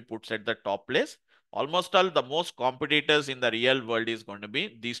going to be put at the top place. Almost all the most competitors in the real world is going to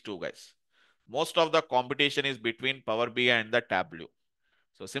be these two guys. Most of the competition is between Power BI and the Tableau.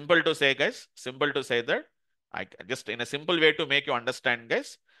 So simple to say, guys, simple to say that I just in a simple way to make you understand,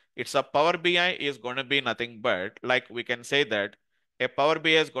 guys, it's a Power BI is going to be nothing but like we can say that a Power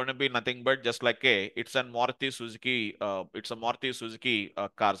BI is going to be nothing but just like it's a Maruti Suzuki, it's a Maruti Suzuki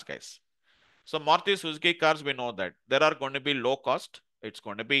cars, guys. So Maruti Suzuki cars, we know that there are going to be low cost. It's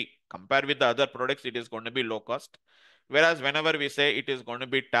going to be compared with the other products, it is going to be low cost. Whereas whenever we say it is going to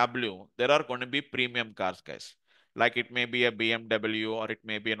be Tableau, there are going to be premium cars, guys. Like it may be a BMW or it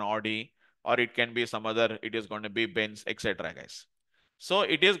may be an Audi or it can be some other, it is going to be Benz, etc. guys. So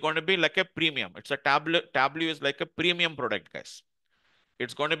it is going to be like a premium. It's a Tableau. Tableau is like a premium product, guys.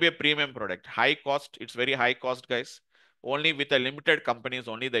 It's going to be a premium product. High cost. It's very high cost, guys. Only with a limited companies,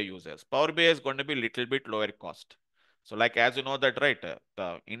 only the users. Power BI is going to be little bit lower cost. So like as you know that, right,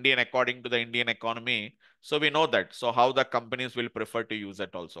 the Indian according to the Indian economy. So we know that. So how the companies will prefer to use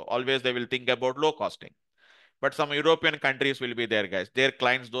it also. Always they will think about low costing. But some European countries will be there, guys. Their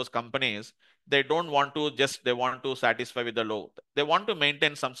clients, those companies, they don't want to just, they want to satisfy with the low. They want to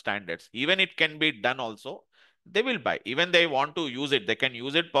maintain some standards. Even it can be done also, they will buy. Even they want to use it, they can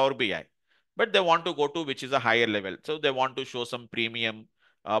use it Power BI. But they want to go to which is a higher level. So they want to show some premium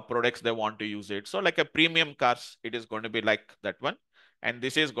products, they want to use it. So like a premium cars, it is going to be like that one. And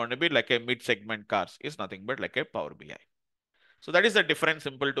this is going to be like a mid-segment cars, is nothing but like a Power BI. So that is the difference,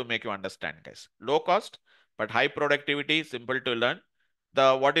 simple to make you understand, guys. Low cost, but high productivity, simple to learn.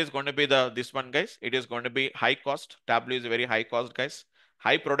 The what is going to be the this one, guys? It is going to be high cost. Tableau is very high cost, guys.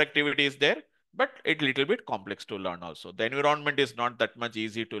 High productivity is there, but it little bit complex to learn also. The environment is not that much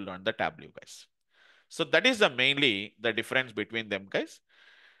easy to learn the Tableau, guys. So that is the mainly the difference between them, guys.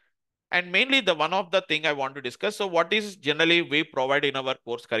 And mainly the one of the thing I want to discuss. So what is generally we provide in our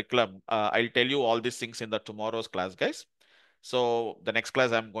course curriculum? I'll tell you all these things in the tomorrow's class, guys. So the next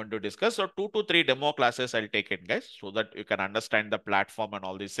class I'm going to discuss. So 2 to 3 demo classes I'll take it, guys, so that you can understand the platform and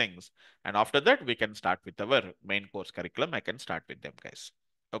all these things. And after that, we can start with our main course curriculum. I can start with them, guys.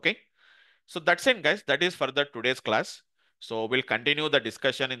 Okay. So that's it, guys. That is for the today's class. So we'll continue the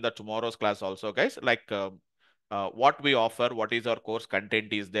discussion in the tomorrow's class also, guys. Like what we offer, what is our course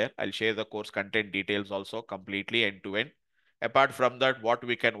content is there. I'll share the course content details also completely end to end. Apart from that, what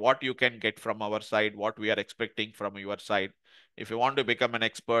you can get from our side, what we are expecting from your side. If you want to become an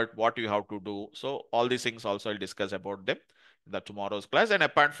expert, what you have to do. So all these things also I'll discuss about them. in the tomorrow's class. And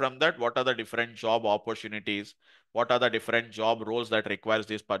apart from that, what are the different job opportunities? What are the different job roles that requires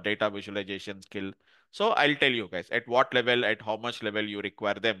this data visualization skill? So I'll tell you guys at what level, at how much level you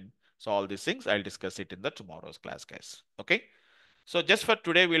require them. So all these things I'll discuss it in the tomorrow's class, guys. Okay. So just for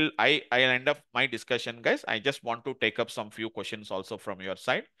today, I'll end up my discussion, guys. I just want to take up some few questions also from your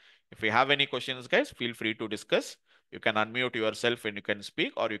side. If you have any questions, guys, feel free to discuss. You can unmute yourself and you can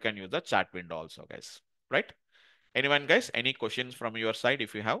speak, or you can use the chat window also, guys. Right? Anyone, guys? Any questions from your side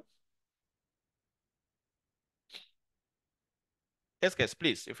if you have? Yes, guys,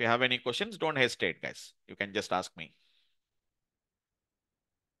 please. If you have any questions, don't hesitate, guys. You can just ask me.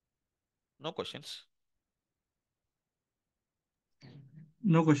 No questions.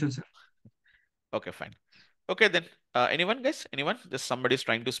 No question, sir. Okay, fine. Okay, then. Anyone, guys? Anyone? Just somebody's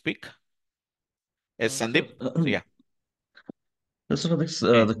trying to speak. Yes, Sir, Sandeep. So yeah. so this,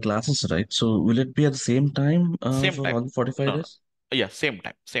 Eh, the classes, right? So will it be at the same time Same for time. all 45 No, no. days? Yeah, same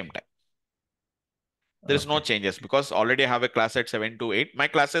time. Same time. There is no Okay. changes because already I have a class at 7 to 8. My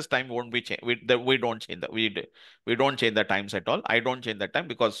classes time won't be changed. We don't change that. We don't change the times at all. I don't change the time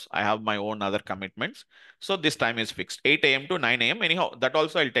because I have my own other commitments. So this time is fixed. 8 a.m. to 9 a.m. Anyhow, that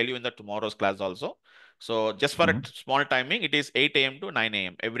also I'll tell you in the tomorrow's class also. So just for a Mhm. small timing, it is 8 a.m. to 9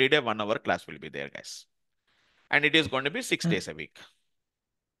 a.m. Every day, 1 hour class will be there, guys. And it is going to be six Uh, days a week,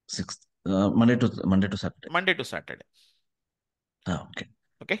 Sixth, Monday to Saturday. Monday to Saturday. Okay.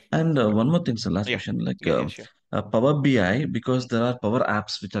 Okay. And one more thing, sir, last Yeah. question, like Yeah. Yeah. Sure. Power BI, because there are Power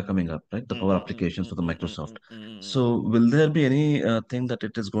Apps which are coming up, right? The Mm, Power mm, mm, applications mm, for the mm, mm, Microsoft. mm, mm, mm, mm. So will there be any thing that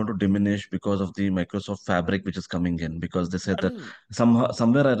it is going to diminish because of the Microsoft Fabric which is coming in? Because they said that Um,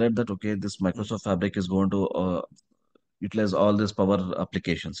 somewhere I read that, okay, this mm. Microsoft Fabric is going to utilize all these Power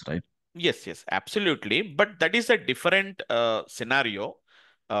applications, right? Yes, yes, absolutely. But that is a different scenario.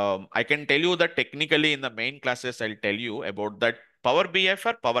 I can tell you that technically in the main classes, I'll tell you about that Power BI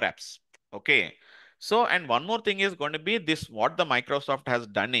for Power Apps. Okay. So, and one more thing is going to be this, what the Microsoft has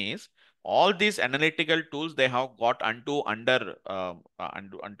done is all these analytical tools they have got under,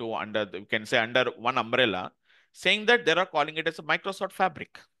 you can say under one umbrella, saying that they are calling it as a Microsoft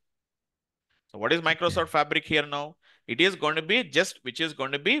Fabric. So what is Okay. Microsoft Fabric here now? It is going to be just which is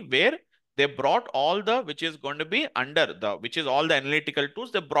going to be where they brought all the which is going to be under the which is all the analytical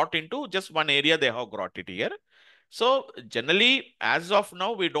tools they brought into just one area they have brought it here. So generally, as of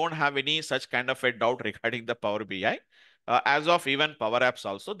now, we don't have any such kind of a doubt regarding the Power BI. As of even Power Apps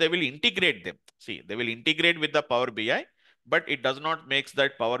also, they will integrate them. See, they will integrate with the Power BI, but it does not makes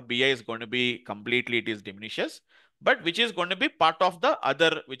that Power BI is going to be completely it is diminishes, but which is going to be part of the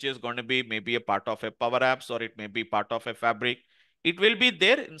other, which is going to be maybe a part of a Power Apps or it may be part of a Fabric. It will be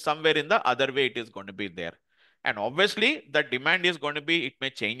there in somewhere in the other way. It is going to be there. And obviously the demand is going to be it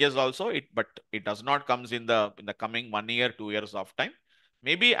may changes also it but it does not comes in the coming 1 year 2 years of time.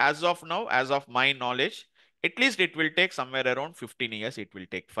 Maybe as of now, as of my knowledge, at least it will take somewhere around 15 years it will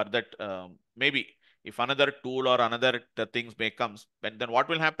take for that. Maybe if another tool or another the things may comes, then what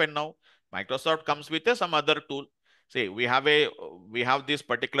will happen now? Microsoft comes with some other tool. See, we have this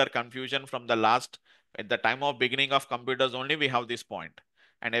particular confusion from the last at the time of beginning of computers only we have this point,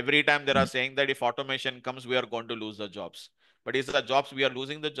 and every time they are Yeah. saying that if automation comes, we are going to lose the jobs. But is the jobs we are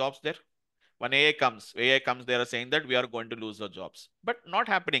losing the jobs there? When AI comes, they are saying that we are going to lose the jobs, but not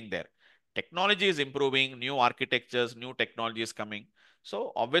happening there. Technology is improving, new architectures, new technology is coming.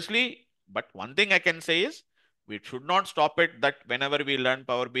 So obviously, but one thing I can say is we should not stop it that whenever we learn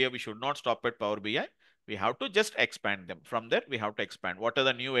Power BI, we should not stop at Power BI. We have to just expand them. From there, we have to expand. What are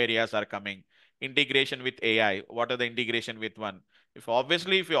the new areas are coming? Integration with AI. What are the integration with one? If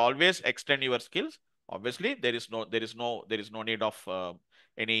you always extend your skills, obviously there is no need of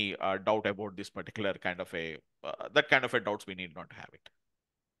any doubt about this particular kind of a that kind of a doubts we need not have it,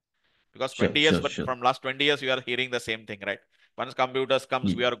 because Sure, 20 years sure, but sure. from last 20 years you are hearing the same thing, right? Once computers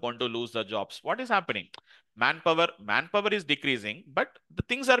comes, we Ye- are going to lose the jobs. What is happening? Manpower is decreasing, but the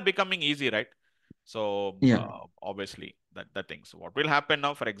things are becoming easy, right? So Yeah, obviously that the things what will happen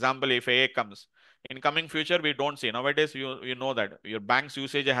now, for example, if AI comes in coming future, we don't see nowadays, you know that your bank's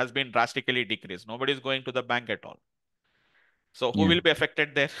usage has been drastically decreased. Nobody is going to the bank at all. So who yeah, will be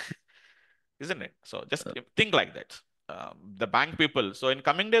affected there? Isn't it? So just uh, think like that. The bank people. So in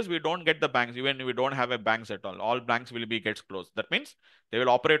coming days, we don't get the banks. Even we don't have a banks at all. All banks will be gets closed. That means they will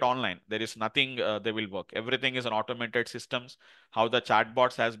operate online. There is nothing they will work. Everything is an automated systems. How the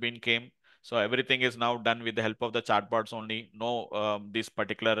chatbots has been came. So everything is now done with the help of the chatbots only. No, this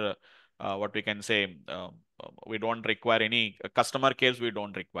particular what we can say. We don't require any customer cares. We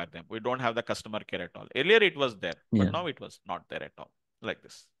don't require them. We don't have the customer care at all. Earlier it was there, but yeah. now it was not there at all. Like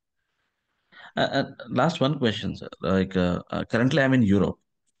this. Last one question, sir. Like currently, I'm in Europe.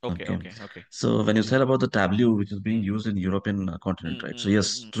 Okay, Okay. okay, okay. So when you said about the Tableau, which is being Mm, used in European continent, mm, right? mm, So mm,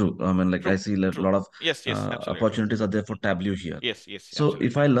 yes, mm. true. I mean, like I True, see a true. lot of Yes, yes, absolutely. opportunities are there for Mm. Tableau here. Yes, yes, So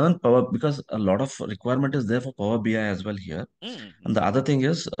if I absolutely. learn Power, because a lot of requirement is there for Power BI as well here. Mm, And mm, the other thing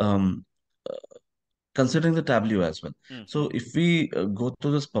is, uh, considering the Tableau as well. mm, So if we go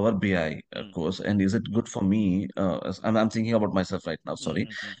to this Power BI mm, course, and is it good for me? I'm thinking about myself right now. mm, Sorry.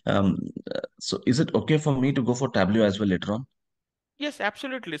 mm, mm. So is it okay for me to go for Tableau as well later on? Yes,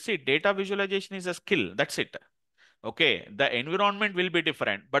 absolutely. See, data visualization is a skill. That's it. Okay, the environment will be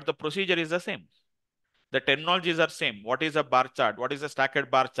different, but the procedure is the same. The terminologies are same. What is a bar chart? What is a stacked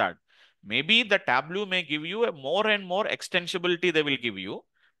bar chart? Maybe the Tableau may give you a more and more extensibility they will give you,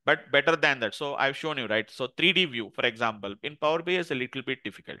 but better than that. So I've shown you, right? So 3D view, for example, in Power BI is a little bit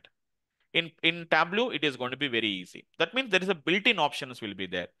difficult. In Tableau it is going to be very easy. That means there is a built-in options will be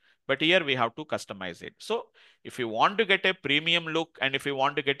there, but here we have to customize it. So if you want to get a premium look and if you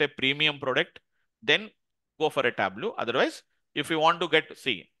want to get a premium product, then go for a Tableau. Otherwise, if you want to get,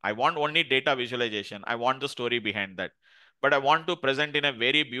 see, I want only data visualization, I want the story behind that, but I want to present in a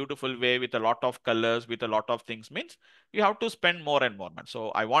very beautiful way with a lot of colors, with a lot of things, means you have to spend more and more money. So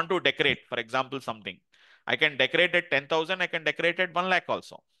I want to decorate, for example, something, I can decorate at 10,000, I can decorate at 1 lakh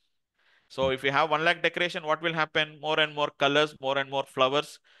also. So if you have 1 lakh decoration, what will happen? More and more colors, more and more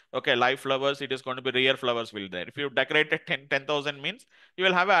flowers. Okay, live flowers, it is going to be real flowers will there. If you decorate at 10,000 means you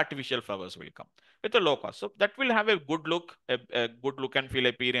will have artificial flowers will come with a low cost. So that will have a good look, a good look and feel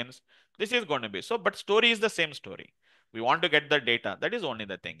appearance. This is going to be so, but story is the same story. We want to get the data. That is only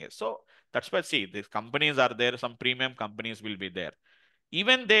the thing is. So that's why see, these companies are there. Some premium companies will be there.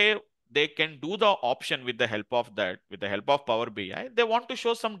 Even they can do the option with the help of that, with the help of Power BI. They want to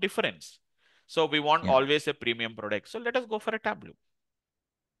show some difference. So we want Yeah, always a premium product. So let us go for a Tableau.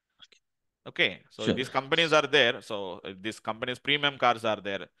 Okay, so sure. these companies are there. So these companies' premium cars are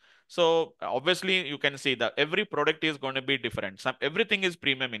there. So obviously you can see that every product is going to be different. Some everything is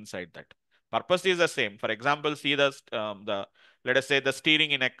premium inside that. Purpose is the same. For example, see the let us say the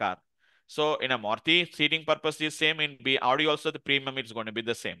steering in a car. So in a Maruti, steering purpose is same. In B Audi also the premium is going to be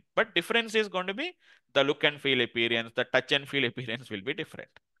the same. But difference is going to be the look and feel appearance, the touch and feel appearance will be different.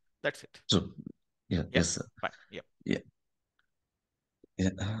 That's it. So yeah, Yeah, yes, sir. fine. Yeah. Yeah, yeah.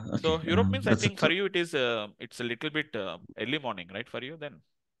 Okay. So Europe means I That's think it. for you it's a little bit early morning, right? For you then.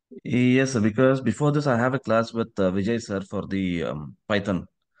 Yes, sir, because before this, I have a class with Vijay sir for the Python.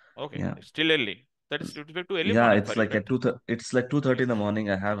 Okay, Yeah. it's still early. That is little bit too early Yeah, morning it's for you like then. at it's like 2:30 in the morning.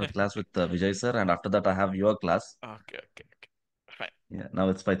 I have a class with Vijay sir, and after that I have your class. Okay, okay, okay. Fine. Yeah, now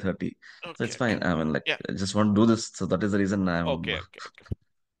it's 5:30. So Okay, it's okay. fine. I mean, like Yeah. I just want to do this, so that is the reason I'm Okay, okay, okay.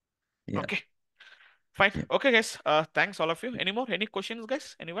 yeah. Okay. Fine. Yeah. Okay, guys. Thanks all of you. Any more? Any questions,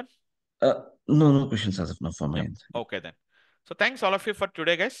 guys? Anyone? No questions as of now for my Yep. end. Okay then. So thanks all of you for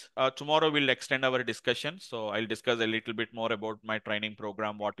today, guys. Tomorrow we'll extend our discussion. So I'll discuss a little bit more about my training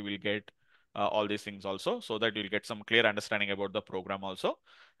program, what you will get, all these things also, so that you'll get some clear understanding about the program also.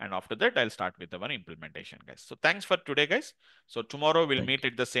 And after that, I'll start with our implementation, guys. So thanks for today, guys. So tomorrow we'll Thank meet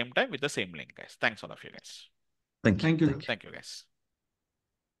you. at the same time with the same link, guys. Thanks all of you, guys. Thank you. Thank you, Thank sir. you. Thank you, guys.